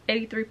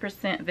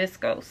 83%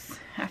 viscose.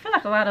 I feel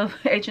like a lot of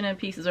H&M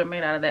pieces are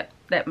made out of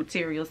that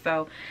material.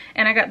 So,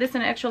 and I got this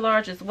in an extra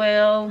large as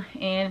well,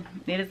 and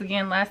it is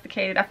again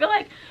elasticated. I feel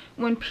like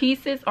when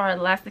pieces are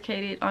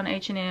elasticated on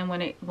H&M,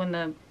 when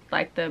the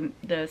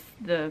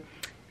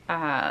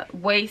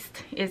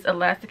waist is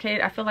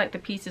elasticated, I feel like the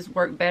pieces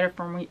work better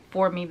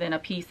for me than a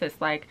piece that's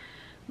like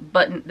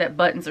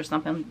buttons or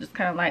something. Just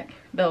kind of like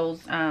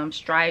those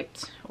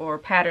striped or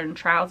patterned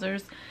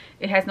trousers.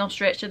 It has no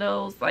stretch to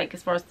those. Like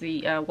as far as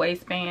the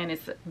waistband,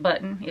 it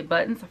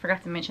buttons. I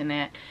forgot to mention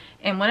that.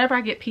 And whenever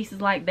I get pieces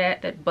like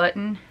that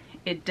button,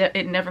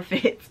 it never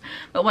fits.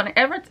 But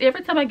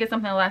every time I get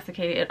something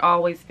elasticated, it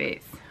always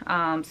fits.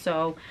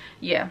 So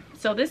yeah,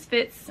 so this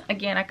fits.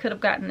 Again, I could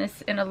have gotten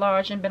this in a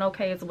large and been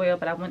okay as well,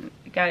 but I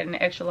got it in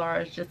an extra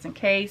large just in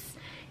case.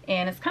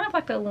 And it's kind of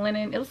like a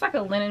linen, it looks like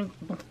a linen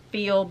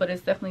feel, but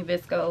it's definitely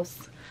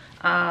viscose.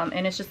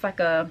 And it's just like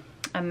a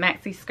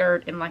maxi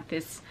skirt in like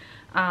this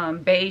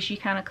beigey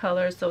kind of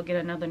color, so get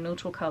another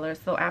neutral color.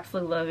 So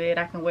absolutely love it.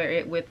 I can wear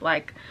it with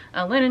like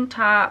a linen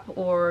top,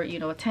 or you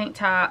know, a tank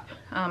top.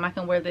 I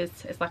can wear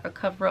this, it's like a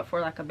cover up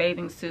for like a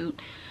bathing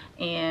suit.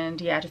 And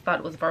yeah, I just thought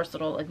it was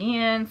versatile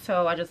again,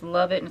 so I just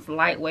love it. And it's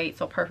lightweight,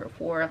 so perfect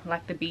for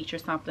like the beach or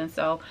something.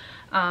 So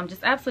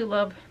just absolutely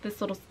love this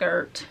little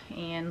skirt,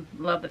 and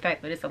love the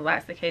fact that it's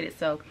elasticated.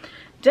 So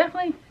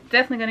definitely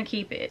gonna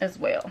keep it as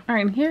well. All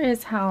right, and here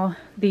is how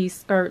the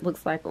skirt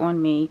looks like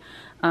on me.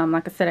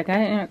 Like I said, I got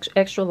it in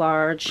extra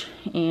large,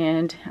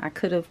 and I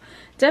could have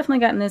definitely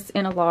gotten this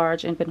in a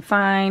large and been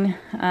fine.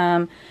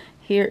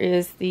 Here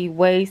is the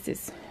waist.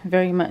 It's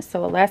very much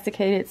so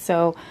elasticated,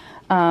 so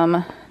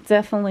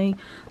definitely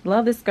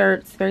love the skirt.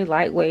 It's very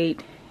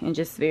lightweight and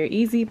just very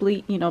easy,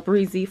 you know,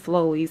 breezy,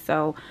 flowy.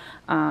 So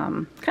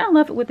kind of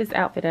love it with this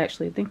outfit.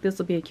 Actually, I think this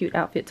will be a cute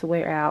outfit to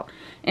wear out.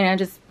 And I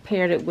just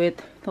paired it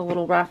with the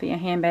little raffia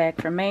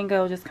handbag from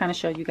Mango, just kind of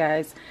show you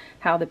guys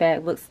how the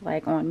bag looks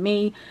like on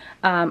me.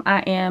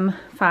 I am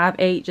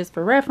 5'8", just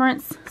for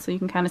reference, so you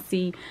can kind of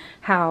see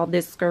how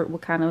this skirt will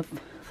kind of,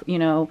 you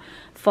know,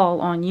 fall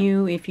on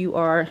you. If you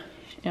are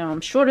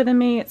shorter than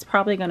me, it's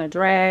probably going to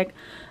drag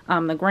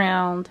the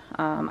ground.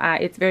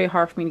 It's very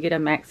hard for me to get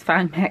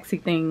find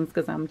maxi things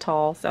because I'm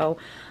tall. So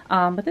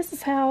but this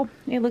is how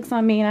it looks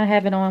on me, and I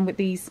have it on with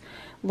these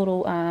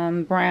little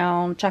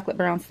chocolate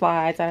brown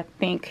slides. I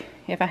think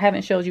if I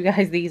haven't showed you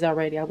guys these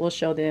already, I will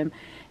show them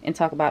and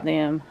talk about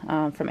them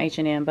from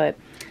H&M. But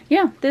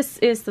yeah, this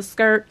is the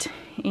skirt,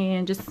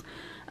 and just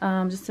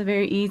a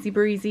very easy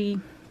breezy,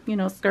 you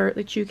know, skirt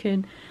that you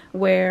can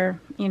wear,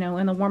 you know,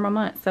 in the warmer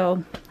months.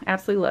 So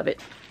absolutely love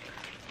it.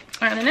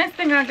 All right, the next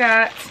thing I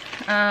got,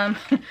 I'm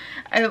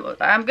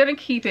gonna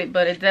keep it,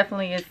 but it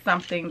definitely is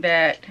something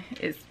that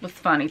was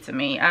funny to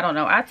me. I don't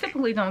know, I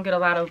typically don't get a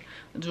lot of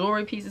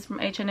jewelry pieces from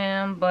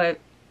H&M, but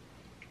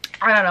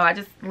I don't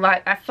know,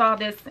 I saw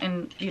this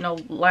and, you know,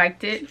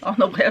 liked it on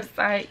the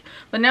website,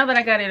 but now that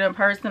I got it in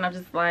person, I'm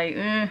just like,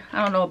 I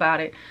don't know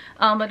about it.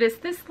 But it's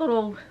this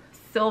little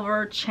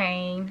silver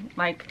chain,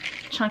 like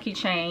chunky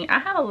chain. I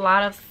have a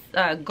lot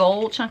of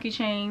gold chunky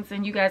chains,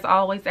 and you guys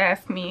always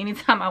ask me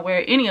anytime I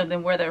wear any of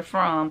them where they're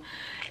from,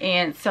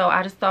 and so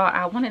I just thought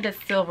I wanted a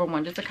silver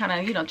one just to kind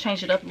of, you know,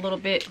 change it up a little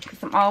bit,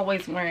 because I'm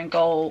always wearing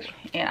gold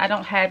and I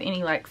don't have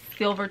any like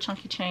silver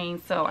chunky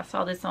chains. So I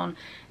saw this on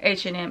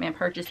H&M and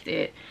purchased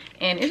it,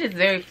 and it is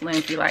very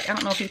flimsy. Like, I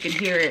don't know if you can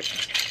hear it.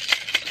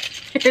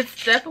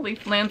 It's definitely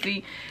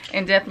flimsy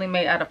and definitely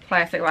made out of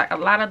plastic. Like a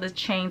lot of the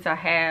chains I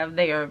have,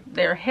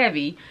 they're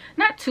heavy,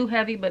 not too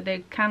heavy, but they're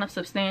kind of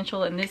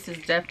substantial, and this is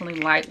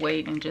definitely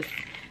lightweight and just,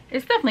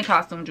 it's definitely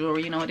costume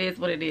jewelry, you know, it is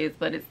what it is,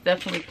 but it's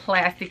definitely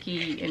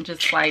plasticky and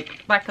just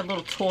like a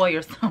little toy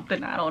or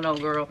something. I don't know,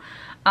 girl.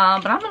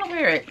 But I'm gonna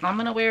wear it. I'm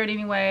gonna wear it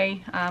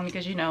anyway,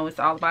 because you know it's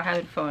all about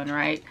having fun,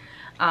 right?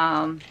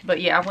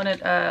 But yeah, I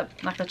wanted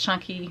like a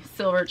chunky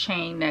silver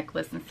chain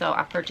necklace, and so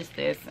I purchased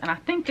this, and I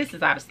think this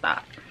is out of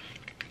stock.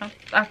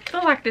 I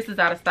feel like this is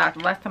out of stock. The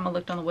last time I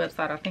looked on the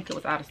website, I think it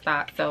was out of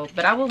stock. So,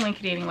 but I will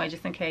link it anyway,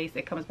 just in case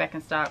it comes back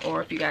in stock,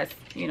 or if you guys,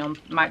 you know,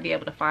 might be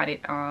able to find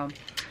it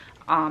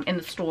in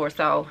the store.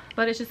 So,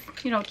 but it's just,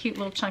 you know, cute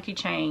little chunky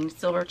chain,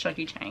 silver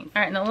chunky chain.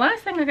 All right, and the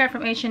last thing I got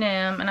from H&M,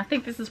 and I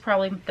think this is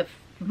probably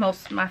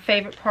my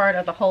favorite part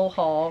of the whole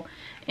haul,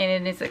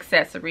 and it is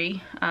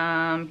accessory.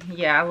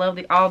 Yeah, I love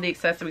all the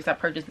accessories I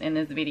purchased in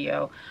this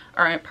video,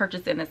 or I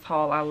purchased in this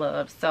haul. I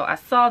love. So I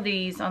saw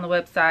these on the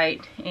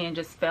website and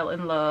just fell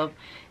in love,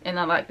 and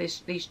I like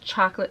these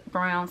chocolate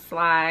brown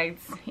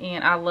slides,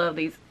 and I love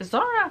these.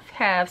 Zara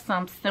have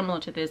some similar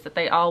to this that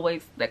they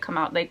come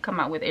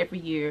out with every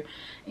year,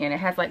 and it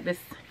has like this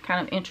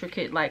kind of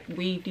intricate like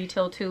weave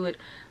detail to it.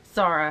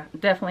 Zara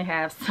definitely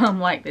have some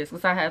like this,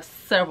 because I have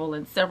several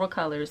in several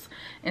colors,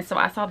 and so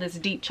I saw this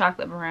deep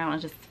chocolate brown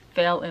and just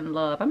fell in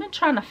love. I've been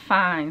trying to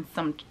find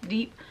some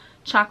deep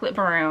chocolate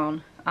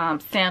brown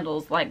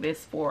sandals like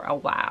this for a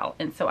while,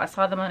 and so I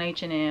saw them on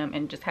H&M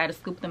and just had to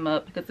scoop them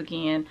up, because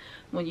again,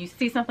 when you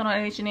see something on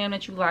H&M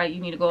that you like, you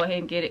need to go ahead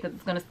and get it, because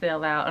it's going to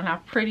sell out, and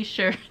I'm pretty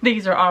sure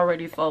these are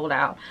already sold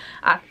out.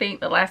 I think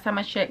the last time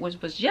I checked, which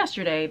was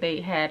yesterday,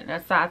 they had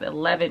a size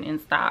 11 in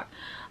stock.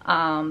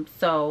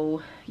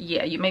 So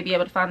yeah, you may be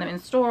able to find them in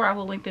store. I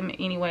will link them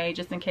anyway,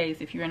 just in case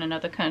if you're in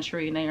another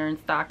country and they are in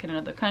stock in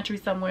another country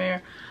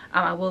somewhere.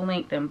 I will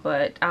link them,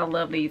 but I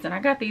love these, and I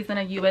got these in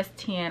a US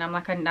 10. I'm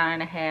like a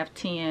 9.5,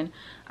 10.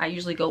 I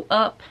usually go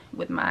up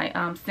with my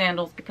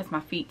sandals because my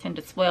feet tend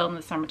to swell in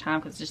the summertime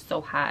because it's just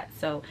so hot.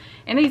 So,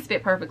 and these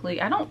fit perfectly.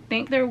 I don't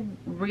think they're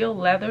real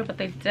leather, but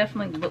they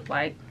definitely look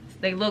like,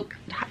 they look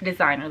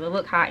designer, they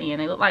look high-end,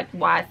 they look like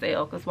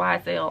YSL, because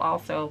YSL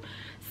also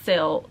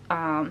sell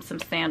some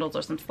sandals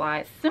or some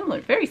slides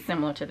similar, very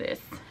similar to this.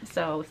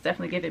 So it's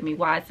definitely giving me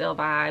YSL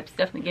vibes,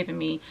 definitely giving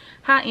me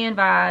high-end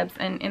vibes.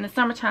 And in the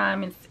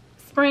summertime, it's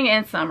spring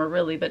and summer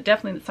really, but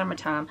definitely in the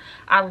summertime,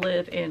 I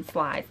live in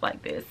slides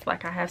like this.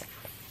 Like I have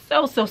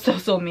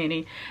so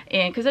many,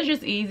 and because they're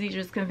just easy,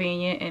 just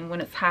convenient. And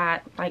when it's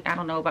hot, like I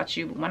don't know about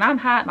you, but when I'm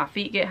hot, my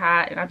feet get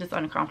hot and I'm just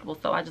uncomfortable.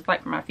 So I just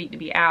like for my feet to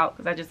be out,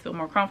 because I just feel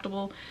more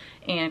comfortable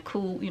and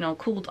cool, you know,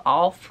 cooled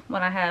off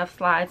when I have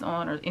slides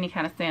on or any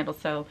kind of sandals.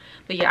 So,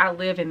 but yeah, I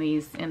live in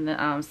these in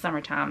the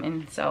summertime,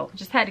 and so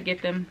just had to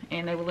get them,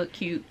 and they would look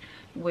cute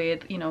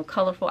with, you know,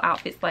 colorful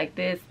outfits like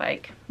this,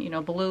 like, you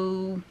know,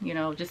 blue, you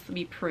know, just to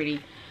be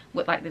pretty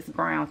with like this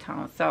brown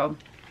tone. So,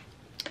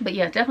 but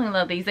yeah, definitely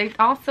love these. They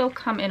also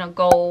come in a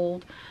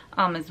gold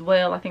as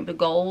well. I think the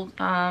gold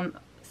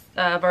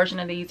version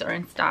of these are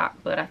in stock,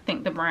 but I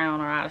think the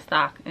brown are out of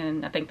stock,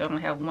 and I think they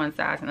only have one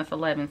size, and that's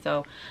 11.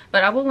 So,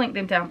 but I will link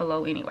them down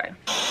below anyway.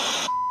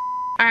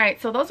 All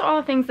right, so those are all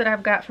the things that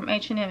I've got from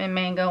H&M and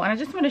Mango, and I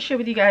just want to share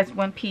with you guys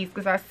one piece,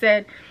 because I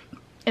said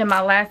in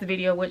my last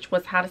video, which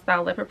was how to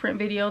style leopard print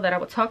video, that I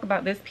would talk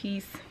about this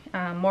piece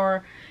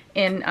more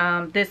in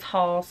this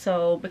haul.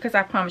 So because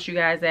I promised you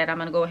guys that, I'm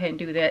gonna go ahead and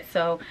do that.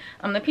 So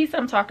the piece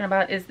I'm talking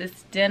about is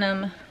this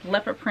denim,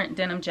 leopard print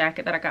denim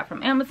jacket that I got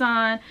from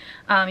Amazon.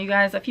 You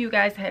guys, a few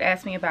guys had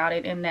asked me about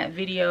it in that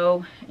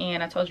video,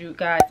 and I told you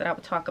guys that I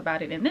would talk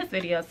about it in this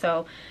video.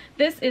 So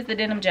this is the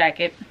denim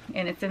jacket,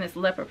 and it's in this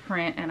leopard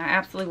print, and I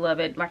absolutely love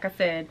it. Like I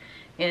said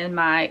in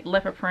my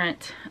leopard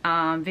print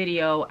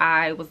video,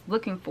 I was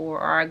looking for,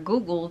 or I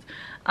googled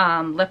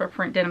leopard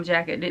print denim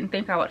jacket. Didn't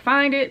think I would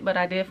find it, but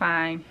I did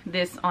find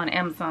this on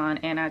Amazon,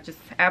 and I just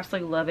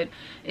absolutely love it.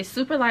 It's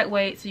super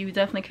lightweight, so you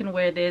definitely can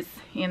wear this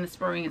in the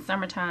spring and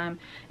summertime.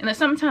 In the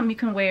summertime, you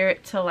can wear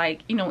it to,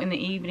 like, you know, in the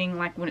evening,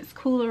 like when it's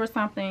cooler or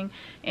something,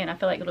 and I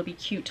feel like it'll be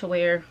cute to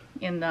wear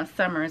in the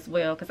summer as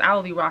well, because I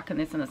will be rocking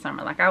this in the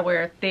summer. Like I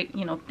wear thick,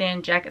 you know,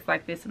 thin jackets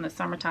like this in the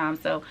summertime,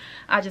 so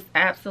I just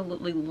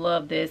absolutely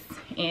love this.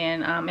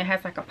 And it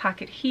has like a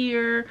pocket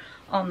here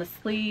on the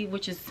sleeve,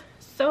 which is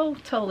so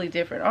totally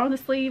different. On the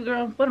sleeve,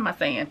 girl, what am I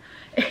saying?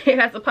 It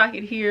has a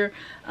pocket here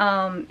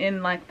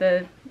in like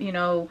the, you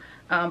know,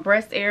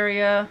 breast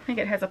area. I think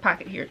it has a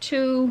pocket here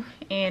too,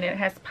 and it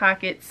has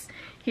pockets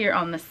here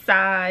on the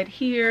side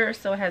here,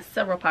 so it has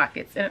several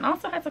pockets. And it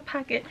also has a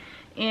pocket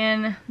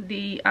in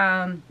the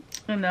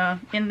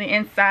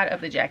inside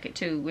of the jacket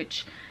too,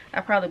 which I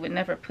probably would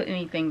never put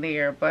anything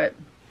there. But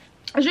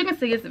as you can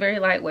see, it's very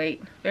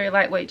lightweight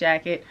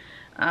jacket.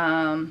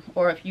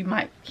 Or if you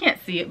can't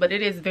see it, but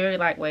it is very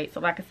lightweight. So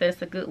like I said,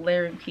 it's a good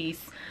layering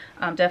piece.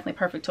 Definitely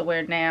perfect to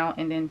wear now,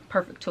 and then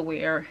perfect to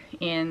wear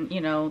in,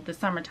 you know, the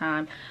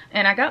summertime.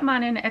 And I got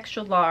mine in an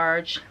extra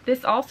large.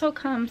 This also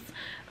comes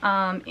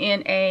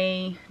in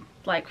a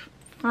like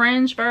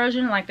fringe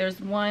version. Like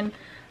there's one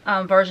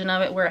version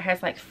of it where it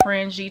has like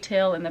fringe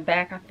detail in the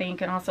back, I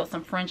think, and also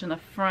some fringe in the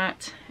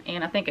front.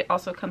 And I think it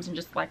also comes in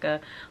just like a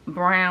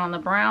brown. The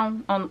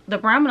brown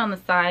on the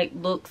side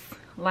looks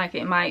like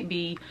it might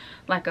be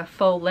like a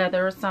faux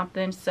leather or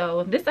something.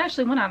 So this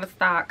actually went out of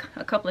stock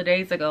a couple of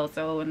days ago,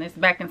 so, and it's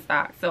back in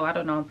stock. So I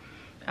don't know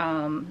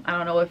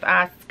if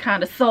I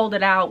kind of sold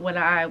it out when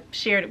I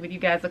shared it with you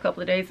guys a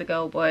couple of days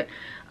ago, but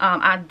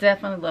I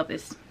definitely love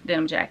this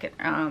denim jacket,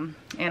 and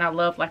I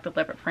love like the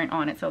leopard print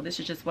on it. So this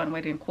is just one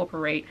way to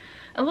incorporate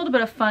a little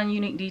bit of fun,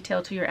 unique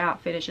detail to your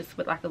outfit. It's just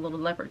with like a little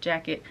leopard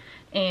jacket,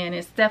 and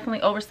it's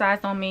definitely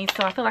oversized on me,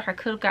 so I feel like I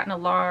could have gotten a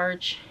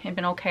large and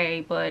been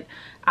okay, but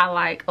I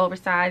like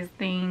oversized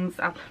things.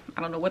 I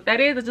don't know what that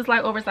is. It's just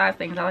like oversized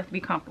things. I like to be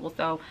comfortable,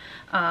 so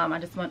I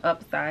just went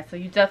up a size. So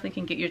you definitely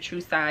can get your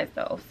true size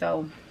though.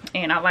 So,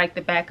 and I like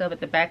the back of it.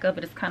 The back of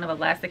it is kind of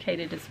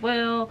elasticated as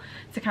well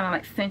to kind of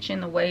like cinch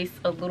in the waist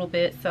a little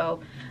bit.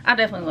 So I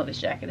definitely love this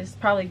jacket. It's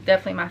probably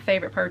definitely my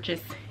favorite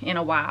purchase in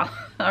a while,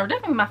 or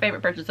definitely my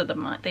favorite purchase of the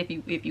month, if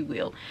you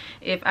will.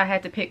 If I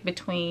had to pick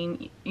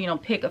between, you know,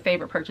 pick a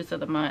favorite purchase of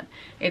the month,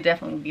 it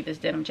definitely would be this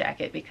denim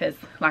jacket, because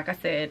like I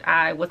said,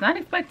 I was not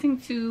expecting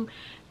to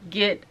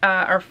get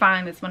or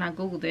find this when I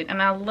googled it,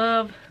 and I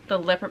love the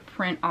leopard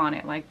print on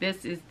it. Like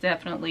this is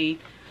definitely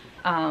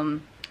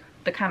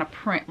the kind of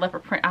print,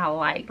 leopard print I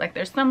like. Like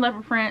there's some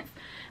leopard prints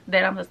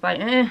that I'm just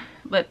like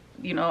but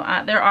you know,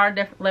 there are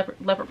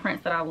leopard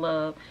prints that I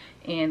love,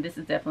 and this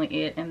is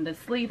definitely it. And the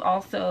sleeve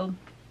also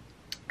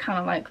kind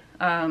of like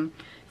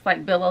it's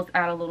like billows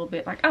out a little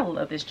bit. Like I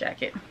love this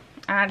jacket.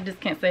 I just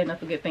can't say enough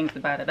good things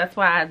about it. That's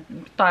why I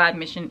thought I'd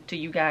mention it to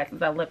you guys,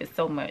 because I love it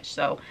so much.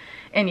 So,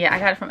 and yeah, I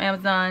got it from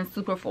Amazon,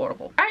 super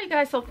affordable. All right, you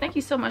guys, so thank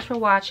you so much for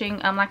watching.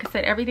 Like I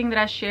said, everything that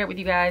I shared with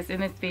you guys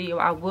in this video,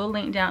 I will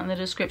link down in the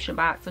description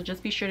box, so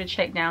just be sure to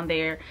check down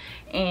there.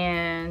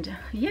 And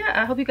yeah,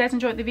 I hope you guys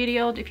enjoyed the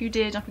video. If you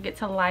did, don't forget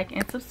to like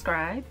and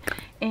subscribe.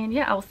 And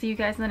yeah, I will see you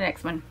guys in the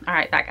next one. All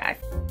right, bye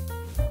guys.